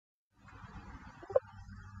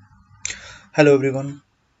Hello everyone,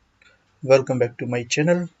 welcome back to my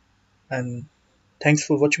channel and thanks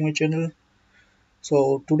for watching my channel.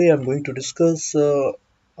 So today I'm going to discuss uh,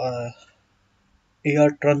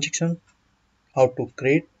 AR transaction, how to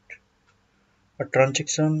create a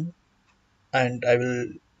transaction, and I will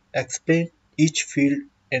explain each field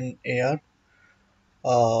in AR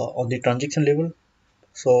on the transaction level.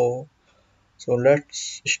 So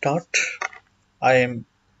let's start. I am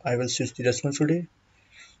I will switch the responsibility.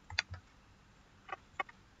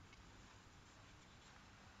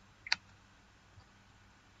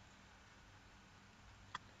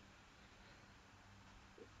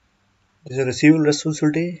 This is a receivable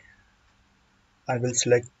responsibility. I will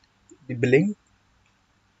select the billing.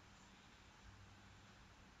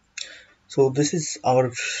 So this is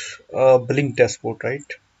our billing dashboard, right?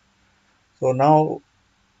 So now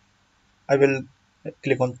I will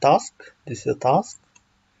click on task. This is a task.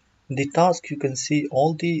 In the task, you can see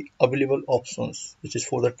all the available options, which is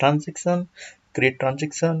for the transaction, create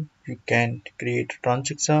transaction. You can create a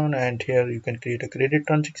transaction, and here you can create a credit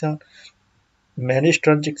transaction, manage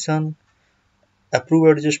transaction,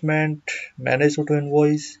 approve adjustment, manage auto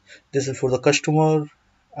invoice. This is for the customer,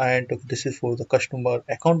 and this is for the customer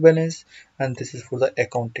account balance, and this is for the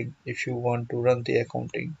accounting. If you want to run the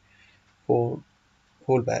accounting for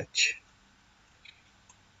whole batch.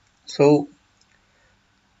 So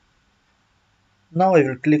now I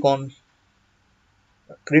will click on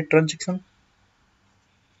create transaction.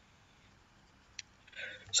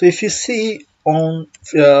 So if you see on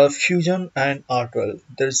Fusion and R12,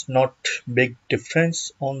 there's not big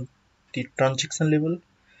difference on the transaction level.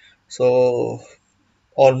 So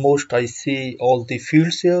almost I see all the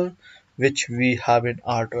fields here which we have in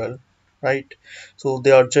R12, right? So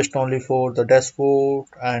they are just only for the dashboard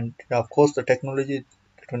and yeah, of course the technology.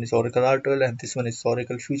 That one is Oracle R12 and this one is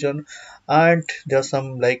Oracle Fusion, and there are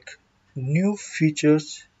some like new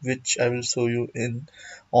features which I will show you in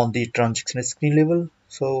on the transaction screen level,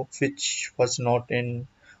 so which was not in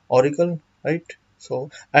Oracle, right? So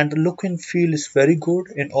and the look and feel is very good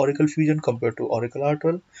in Oracle Fusion compared to Oracle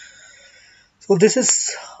R12. So this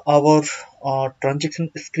is our transaction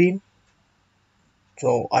screen.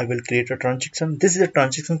 So I will create a transaction. This is a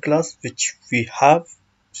transaction class which we have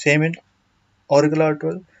same in Oracle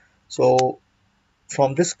R12. So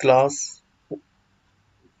from this class,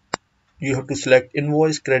 you have to select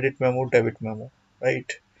invoice, credit memo, debit memo, right?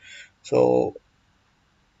 So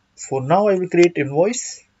for now, I will create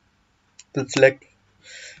invoice. To select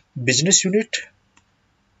business unit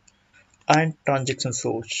and transaction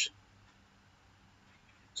source.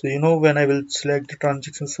 So when I will select the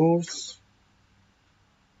transaction source,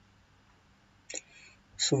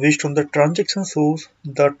 so based on the transaction source,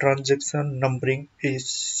 the transaction numbering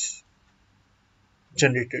is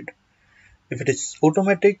generated. If it is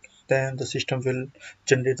automatic, then the system will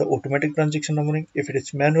generate the automatic transaction numbering. If it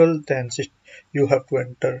is manual, then you have to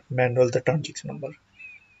enter manual the transaction number.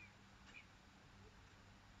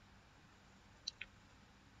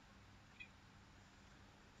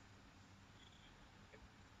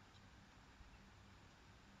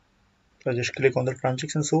 So just click on the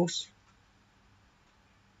transaction source.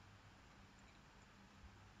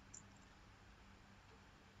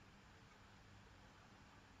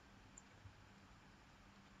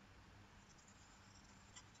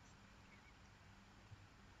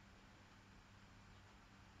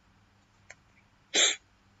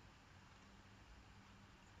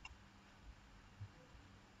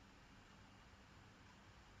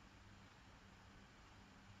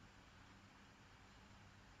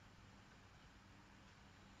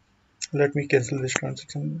 Let me cancel this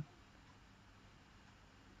transaction.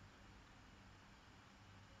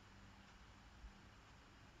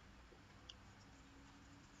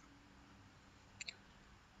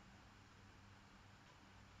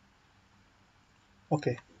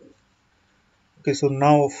 Okay. Okay. So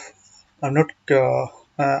now I'm not.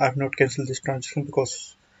 I've not canceled this transaction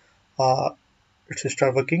because it's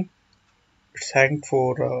start working. It's hanged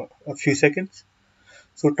for a few seconds.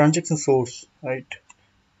 So transaction source, right?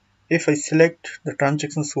 If I select the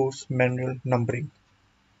transaction source manual numbering,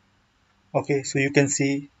 okay, so you can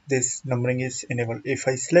see this numbering is enabled. If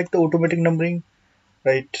I select the automatic numbering,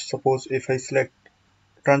 right? Suppose if I select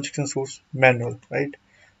transaction source manual, right?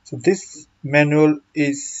 So this manual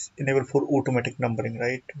is enabled for automatic numbering,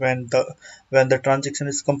 right? When the transaction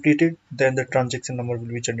is completed, then the transaction number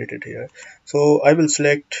will be generated here. So I will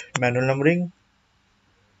select manual numbering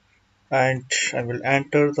and I will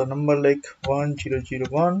enter the number like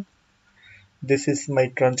 1001. This is my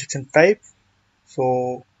transaction type.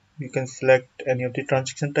 So you can select any of the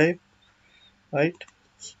transaction type, right?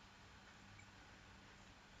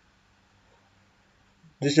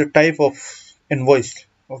 This is a type of invoice.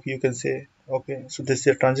 Okay, you can say, okay, so this is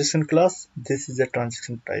a transaction class, this is a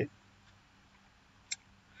transaction type.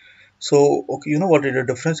 So, okay, you know what is the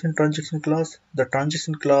difference in transaction class? The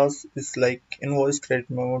transaction class is like invoice, credit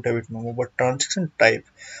memo, debit memo, but transaction type,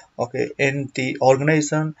 okay, in the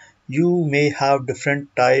organization, you may have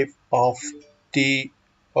different type of the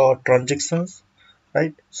transactions,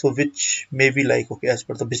 right? So, which may be like, okay, as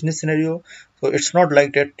per the business scenario. So, it's not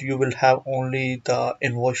like that you will have only the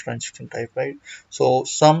invoice transaction type, right? So,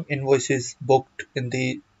 some invoices booked in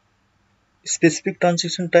the specific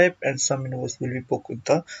transaction type and some invoice will be booked with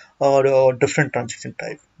the different transaction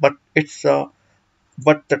type, but it's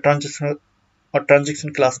but the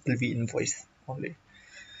transaction class will be invoice only.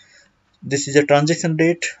 This is a transaction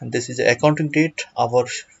date and this is a accounting date. Our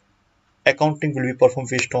accounting will be performed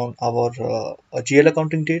based on our GL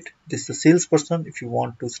accounting date. This is the salesperson. If you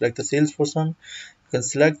want to select the salesperson, you can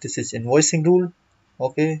select. This is invoicing rule.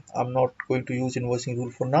 Okay, I'm not going to use invoicing rule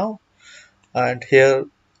for now. And here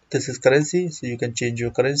this is currency, so you can change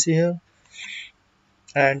your currency here.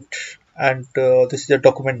 And this is a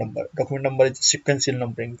document number. Document number is sequential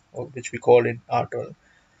numbering, which we call in R12.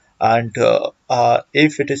 And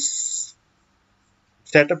if it is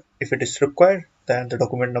set up, if it is required, then the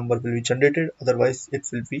document number will be generated. Otherwise, it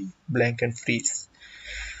will be blank and freeze.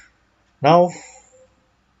 Now,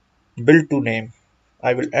 bill to name.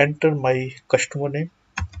 I will enter my customer name,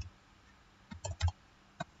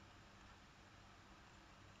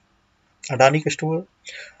 Adani customer,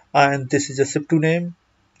 and this is a SIP to name.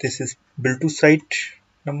 This is bill to site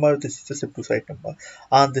number. This is the SIP to site number,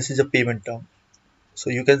 and this is a payment term. So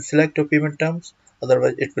you can select your payment terms,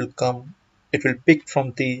 otherwise it will pick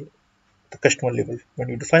from the customer level. When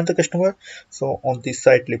you define the customer, so on the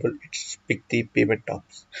site level, it's pick the payment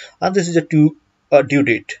terms. And this is a due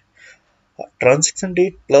date. Transaction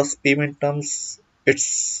date plus payment terms,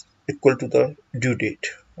 it's equal to the due date,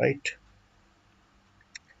 right?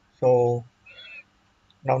 So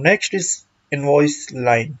now next is invoice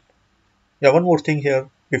line. Yeah, one more thing here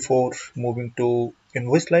before moving to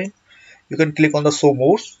invoice line. You can click on the show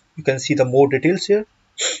more. You can see the more details here.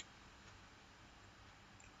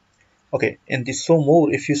 Okay, in the show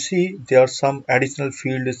more, if you see, there are some additional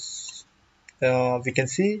fields we can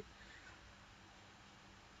see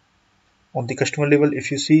on the customer level.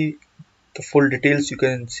 If you see the full details, you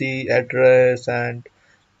can see address and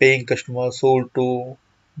paying customer, sold to.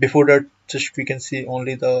 Before that, just we can see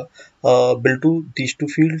only the bill to these two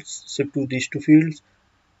fields, ship to these two fields,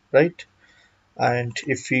 right? And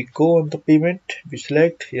if we go on the payment, we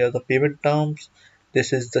select here the payment terms.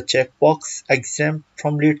 This is the checkbox exempt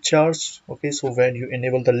from late charge. Okay, so when you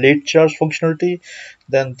enable the late charge functionality,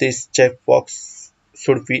 then this checkbox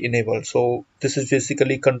should be enabled. So this is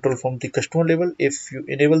basically control from the customer level. If you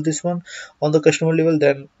enable this one on the customer level,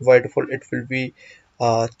 then by default it will be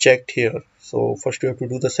checked here. So first you have to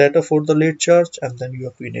do the setup for the late charge and then you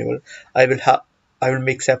have to enable. I will have I will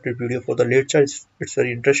make separate video for the late charge. It's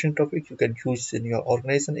very interesting topic. You can use in your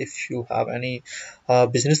organization if you have any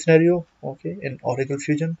business scenario. Okay, in Oracle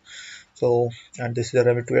Fusion. So, and this is a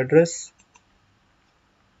revenue to address.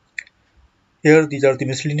 Here, these are the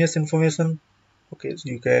miscellaneous information. Okay, so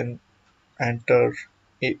you can enter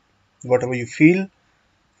it, whatever you feel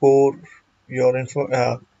for your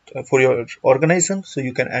info for your organization. So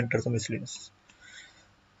you can enter the miscellaneous.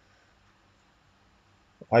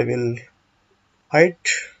 I will hide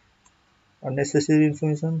unnecessary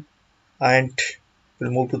information and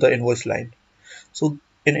will move to the invoice line. So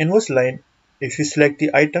in invoice line, if you select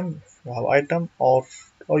the item, you have item or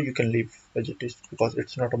you can leave as it is because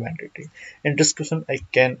it's not a mandatory. In description, I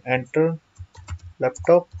can enter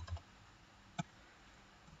laptop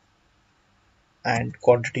and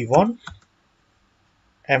quantity one.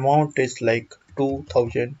 Amount is like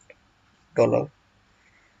 $2,000.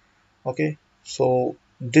 Okay, so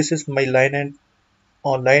this is my line and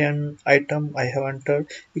on line and item I have entered.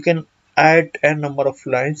 You can add a number of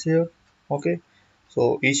lines here. Okay,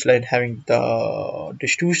 so each line having the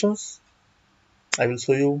distributions. I will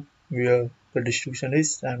show you where the distribution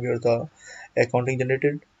is and where the accounting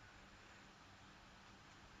generated.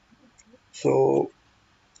 So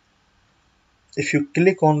if you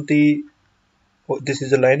click on the this is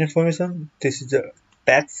the line information, this is the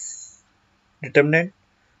tax determinant.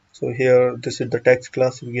 So here this is the tax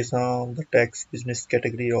classification, the tax business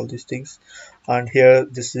category, all these things. And here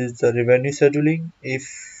this is the revenue scheduling.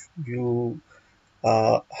 If you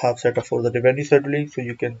have set up for the revenue scheduling, so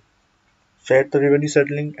you can set the revenue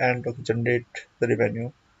scheduling and generate the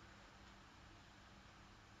revenue.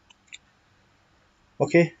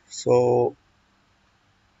 Okay, so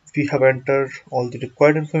we have entered all the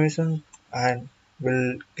required information and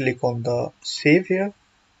we'll click on the save here.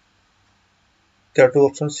 There are two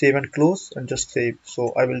options, save and close, and just save.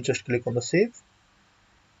 So I will just click on the save.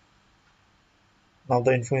 Now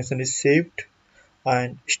the information is saved,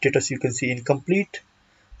 and status you can see incomplete.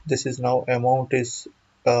 This is now amount is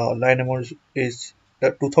line amount is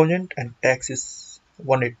 2000 and tax is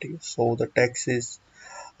 180. So the tax is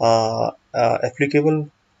applicable.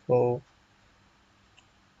 So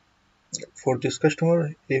for this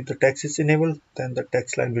customer, if the tax is enabled, then the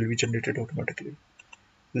tax line will be generated automatically.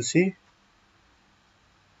 You see,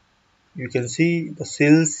 you can see the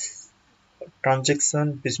sales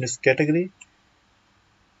transaction business category.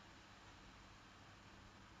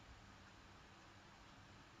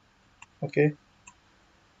 Okay,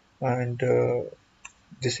 and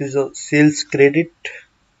this is a sales credit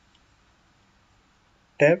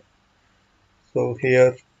tab. So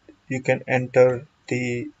here you can enter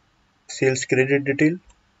the sales credit detail.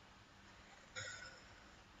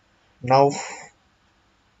 Now,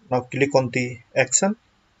 now click on the action.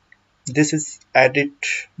 This is added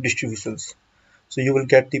distributions. So you will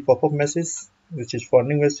get the pop-up message, which is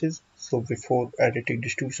warning message. So before editing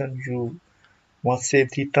distribution, you must save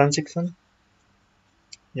the transaction.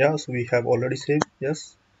 Yeah, so we have already saved.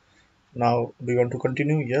 Yes. Now we want to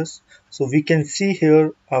continue. Yes. So we can see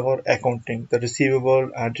here our accounting, the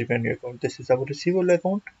receivable and revenue account. This is our receivable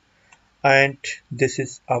account, and this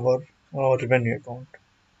is our revenue account.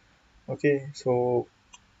 Okay. So,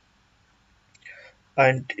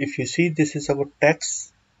 and if you see, this is our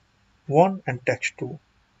tax one and tax two.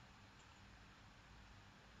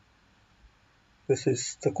 This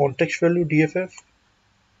is the context value DFF.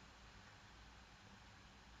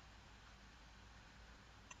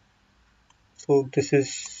 So this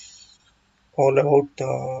is all about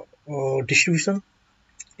the distribution.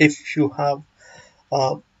 If you have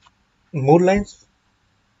uh, more lines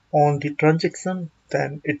on the transaction,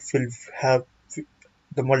 then it will have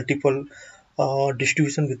the multiple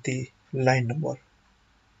distribution with the line number.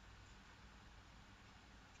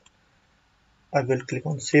 I will click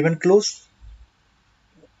on save and close.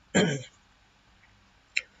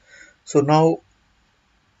 So now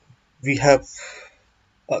we have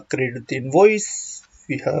created the invoice,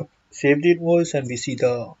 we have saved the invoice, and we see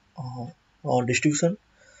the distribution.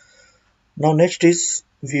 Now next is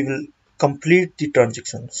we will complete the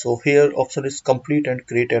transaction. So here option is complete and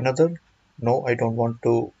create another. No, I don't want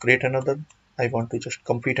to create another. I want to just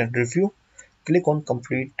complete and review. Click on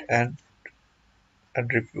complete and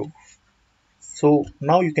review. So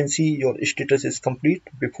now you can see your status is complete.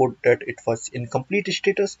 Before that it was incomplete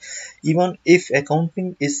status. Even if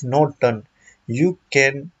accounting is not done, you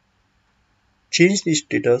can change the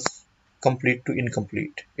status complete to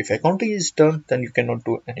incomplete. If accounting is done, then you cannot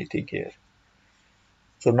do anything here.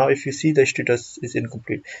 So now if you see the status is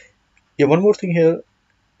incomplete. Yeah, one more thing here,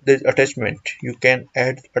 there's attachment. You can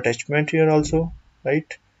add attachment here also,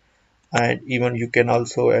 right? And even you can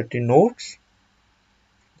also add the notes.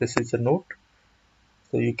 This is a note.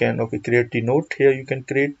 So you can okay create the note here. You can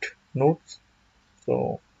create notes.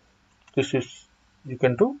 So this is you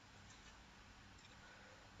can do.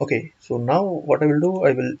 Okay, so now what I will do,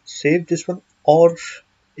 I will save this one, or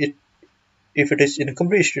it if it is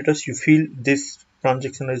incomplete status, you feel this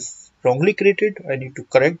transaction is wrongly created, I need to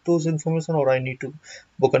correct those information, or I need to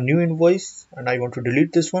book a new invoice and I want to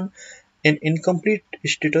delete this one. In incomplete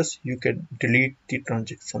status, you can delete the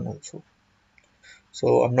transaction also.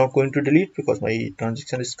 So I'm not going to delete because my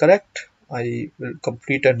transaction is correct. I will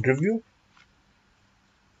complete and review.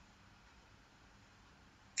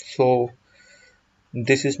 So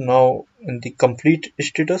this is now in the complete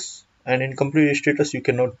status, and in complete status you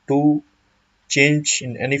cannot do change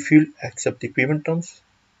in any field except the payment terms.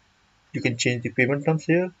 You can change the payment terms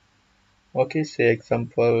here. Okay, say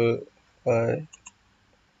example, uh,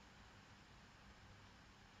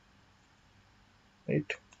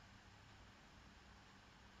 right.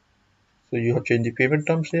 So you have changed the payment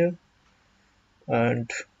terms here, and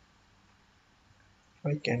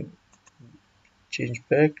I can change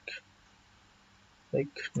back like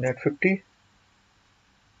net 50.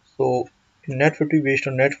 So in net 50, based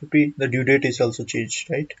on net 50, the due date is also changed,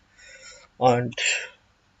 right? And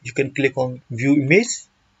you can click on view image.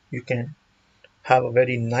 You can have a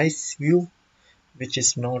very nice view which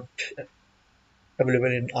is not available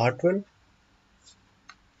in R12.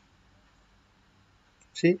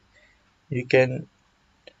 See, you can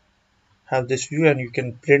have this view and you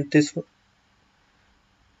can print this,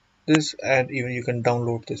 and even you can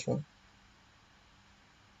download this one.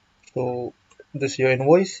 So this your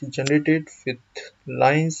invoice generated with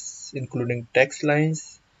lines including text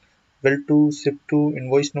lines, bill to, ship to,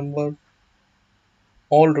 invoice number,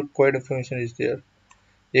 all required information is there.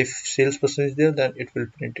 If salesperson is there, then it will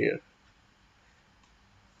print here.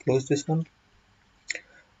 Close this one.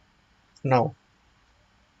 Now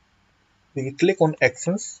we will click on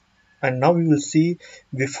actions, and now we will see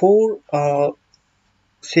before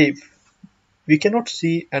save, we cannot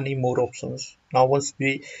see any more options. Now once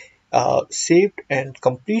we saved and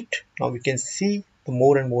complete, now we can see the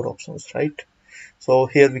more and more options, right? So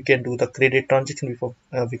here we can do the credit transaction before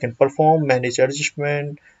we can perform, manage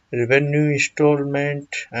adjustment, revenue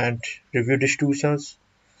installment, and review distributions,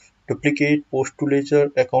 duplicate, post to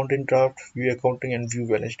ledger, accounting draft, view accounting, and view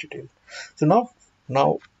balance detail. So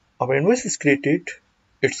now our invoice is created,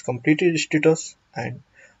 it's completed status, and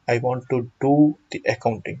I want to do the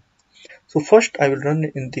accounting. So first I will run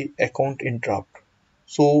in the account in draft.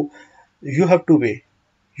 So you have two way.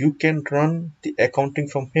 You can run the accounting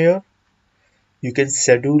from here. You can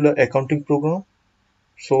schedule a accounting program.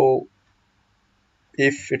 So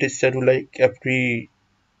if it is scheduled like every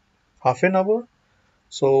half an hour,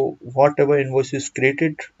 so whatever invoice is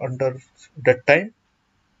created under that time,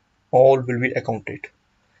 all will be accounted.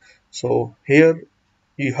 So here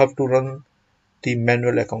you have to run the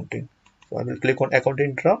manual accounting. So I will click on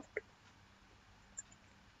accounting draft.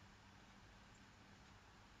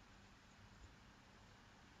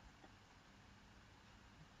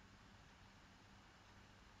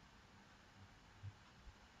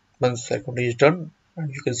 Once accounting is done,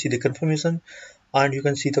 and you can see the confirmation, and you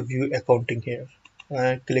can see the view accounting here.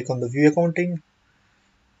 And click on the view accounting.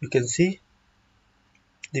 You can see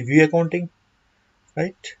the view accounting,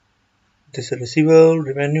 right? This is receivable,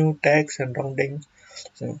 revenue, tax, and rounding.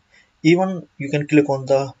 So even you can click on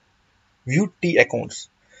the view T accounts.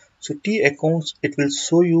 So T accounts, it will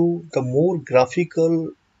show you the more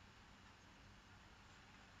graphical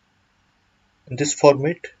in this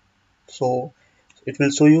format. So it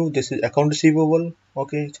will show you this is account receivable.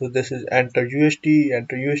 Okay, so this is enter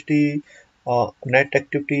USD, net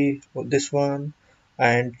activity, this one,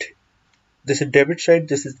 and this is debit side,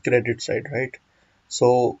 this is credit side, right?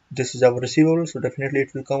 So this is our receivable, so definitely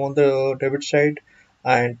it will come on the debit side,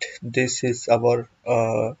 and this is our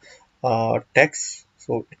tax,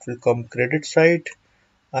 so it will come credit side,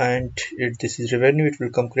 and this is revenue, it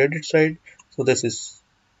will come credit side. So this is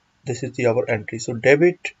the our entry. So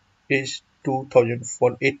debit is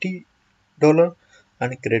 $2,180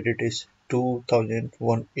 and credit is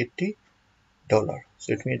 $2,180.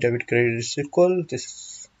 So it means debit credit is equal. This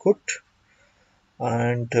is good,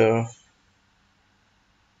 and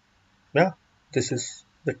yeah, this is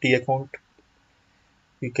the T account.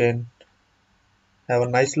 You can have a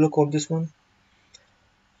nice look on this one.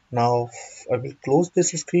 Now I will close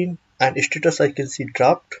this screen, and status I can see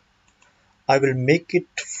draft. I will make it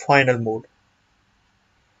final mode.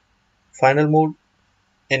 Final mode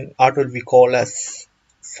in R12 we call as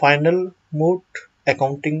final mode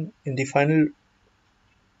accounting in the final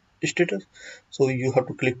status. So you have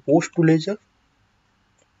to click post to ledger.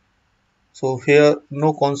 So here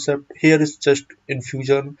no concept, here is just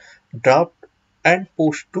infusion, draft, and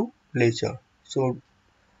post to ledger. So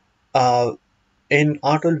in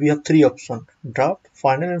R12 we have three options: draft,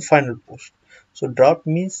 final, and final post. So draft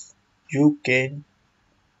means you can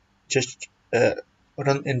just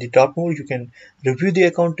run in the draft mode, you can review the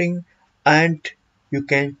accounting, and you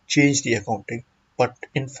can change the accounting. But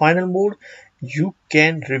in final mode, you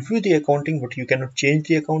can review the accounting, but you cannot change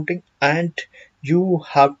the accounting, and you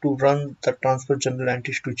have to run the transfer journal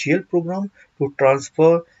entries to GL program to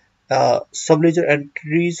transfer subledger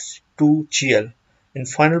entries to GL. In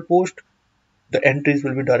final post, the entries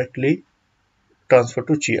will be directly transferred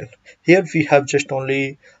to GL. Here we have just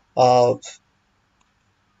only uh,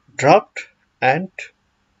 draft and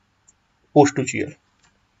post to GL.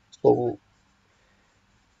 So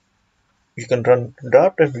you can run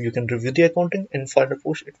draft and you can review the accounting, and final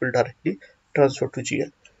post it will directly transfer to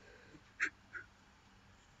GL.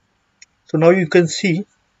 So now you can see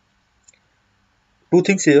two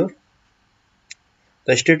things here.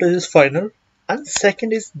 The status is final, and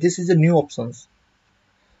second is this is a new options,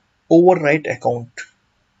 overwrite account.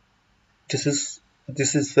 This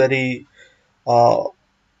is very uh,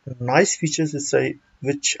 nice features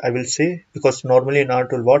which I will say, because normally in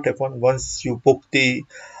R12 what happen once you book the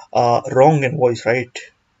wrong invoice, right?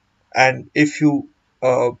 And if you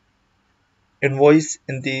invoice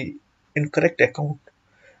in the incorrect account,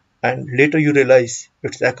 and later you realize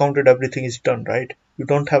it's accounted, everything is done, right? You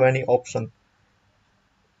don't have any option.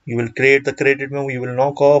 You will create the credit memo, you will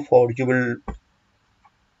knock off, or you will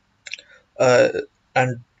uh,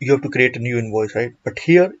 and you have to create a new invoice, right? But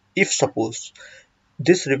here, if suppose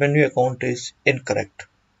this revenue account is incorrect,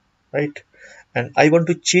 right, and I want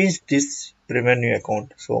to change this revenue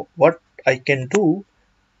account, so what I can do,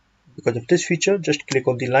 Because of this feature, just click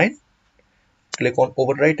on the line, click on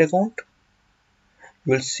overwrite account.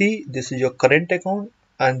 You will see this is your current account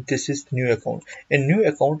and this is new account. In new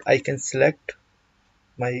account, I can select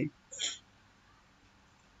my,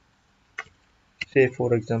 say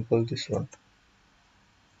for example, this one,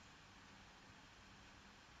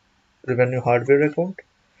 revenue hardware account.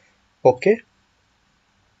 Okay.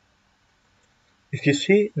 If you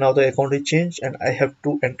see, now the account is changed and I have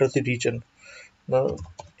to enter the region. Now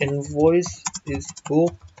invoice is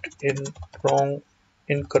booked in wrong,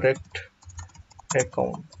 incorrect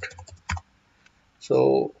account.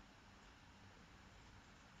 So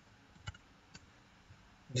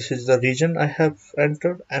this is the region I have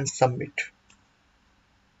entered and submit.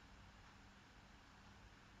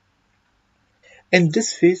 In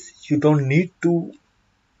this phase, you don't need to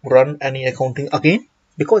run any accounting again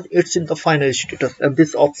because it's in the final status, and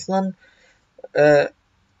this option uh,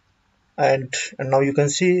 and now you can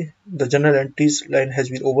see the journal entries line has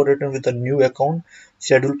been overwritten with the new account.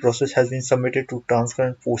 Schedule process has been submitted to transfer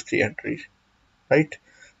and post the entry, right?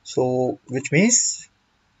 So which means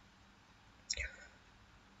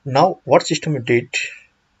now what system did,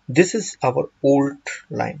 this is our old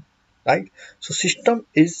line, right? So system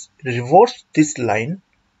is reverse this line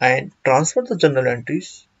and transfer the journal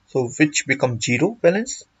entries, so which become zero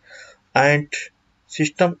balance, and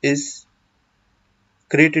system is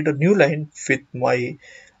created a new line with my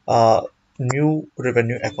uh, new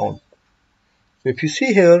revenue account. So if you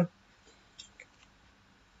see here,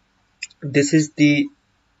 this is the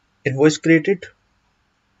invoice created,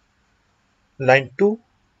 line 2,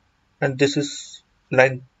 and this is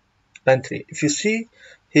line 3. If you see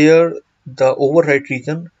here, the override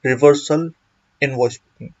region reversal invoice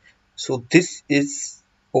booking. So this is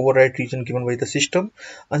override region given by the system,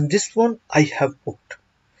 and this one I have booked.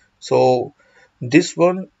 So this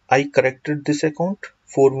one I corrected this account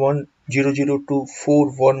 4100 to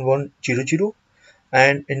 41100,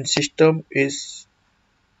 and in system is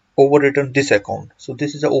overwritten this account. So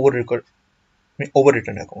this is a overwritten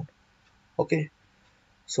account. Okay.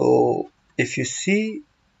 So if you see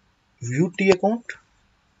view T account,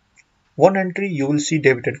 one entry you will see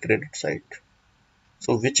debit and credit side.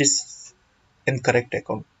 So which is incorrect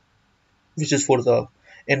account, which is for the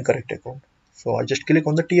incorrect account. So I just click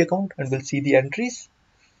on the T account and we'll see the entries.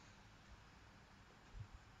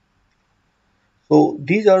 So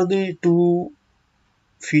these are the two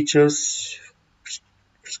features.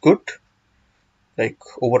 It's good. Like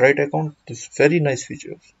override account, this very nice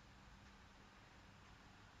features.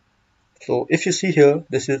 So if you see here,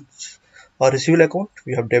 this is our receivable account.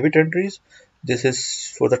 We have debit entries. This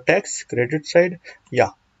is for the tax credit side.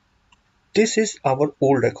 Yeah, this is our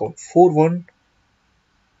old account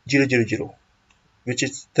 41000, which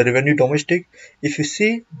is the revenue domestic. If you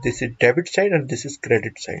see, this is debit side and this is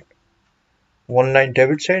credit side. One line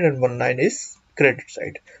debit side and one line is credit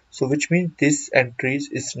side. So which means this entries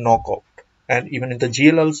is knockout. And even in the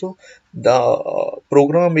GL also, the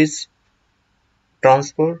program is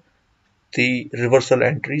transfer the reversal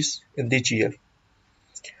entries in the GL.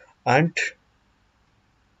 And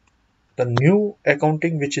the new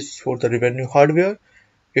accounting, which is for the revenue hardware,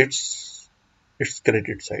 it's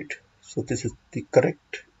credit side. So this is the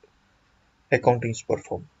correct accounting is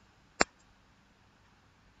performed.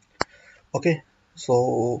 Okay,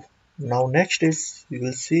 so now next is we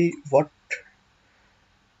will see what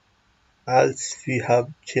else we have.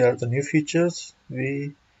 Here the new features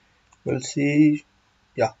we will see.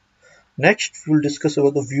 Yeah, next we will discuss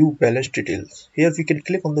about the view balance details. Here we can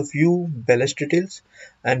click on the view balance details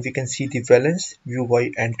and we can see the balance view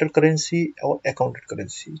by enter currency or accounted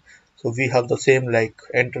currency. So we have the same like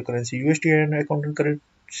enter currency USD and accounted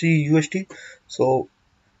currency USD. So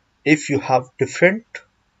if you have different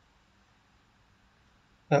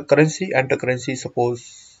currency, enter currency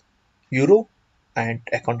suppose euro and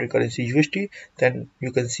accounting currency USD, then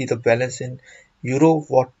you can see the balance in euro,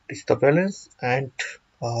 what is the balance, uh,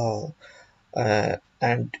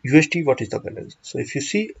 and USD, what is the balance. So if you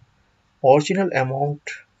see original amount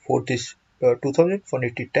for this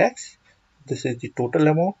 2180 tax, this is the total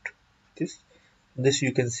amount. This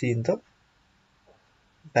you can see in the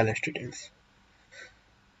balance details.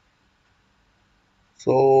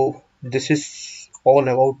 So this is all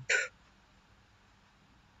about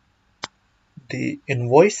the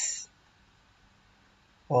invoice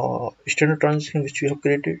standard transaction which we have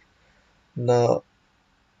created. The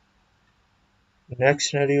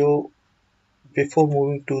next scenario, before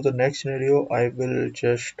moving to the next scenario, I will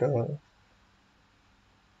just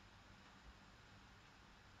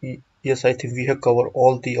yes, I think we have covered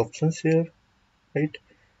all the options here, right?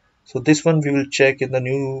 So this one we will check in the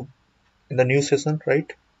new session,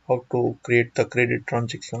 right? how to create the credit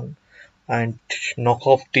transaction and knock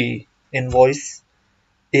off the invoice,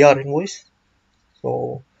 AR invoice.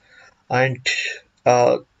 So, and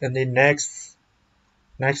in the next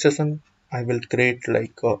session, I will create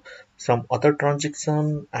like some other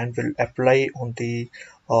transaction and will apply on the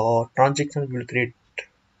transaction. Will create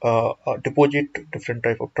a deposit, different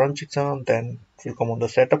type of transaction. Then it will come on the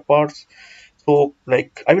setup parts. So,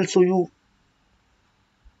 like I will show you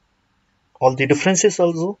all the differences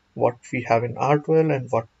also, what we have in R12 and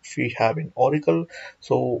what we have in Oracle.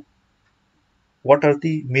 So what are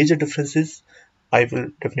the major differences? I will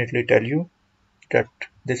definitely tell you that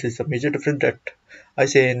this is a major difference that I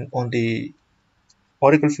say on the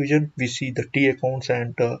Oracle Fusion we see the T accounts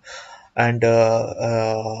and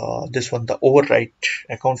this one, the overwrite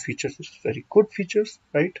account features is very good features,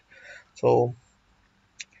 right? So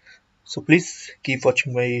please keep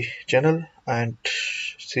watching my channel and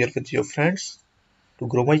share with your friends to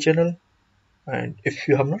grow my channel. And if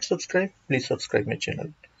you have not subscribed, please subscribe my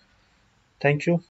channel. Thank you.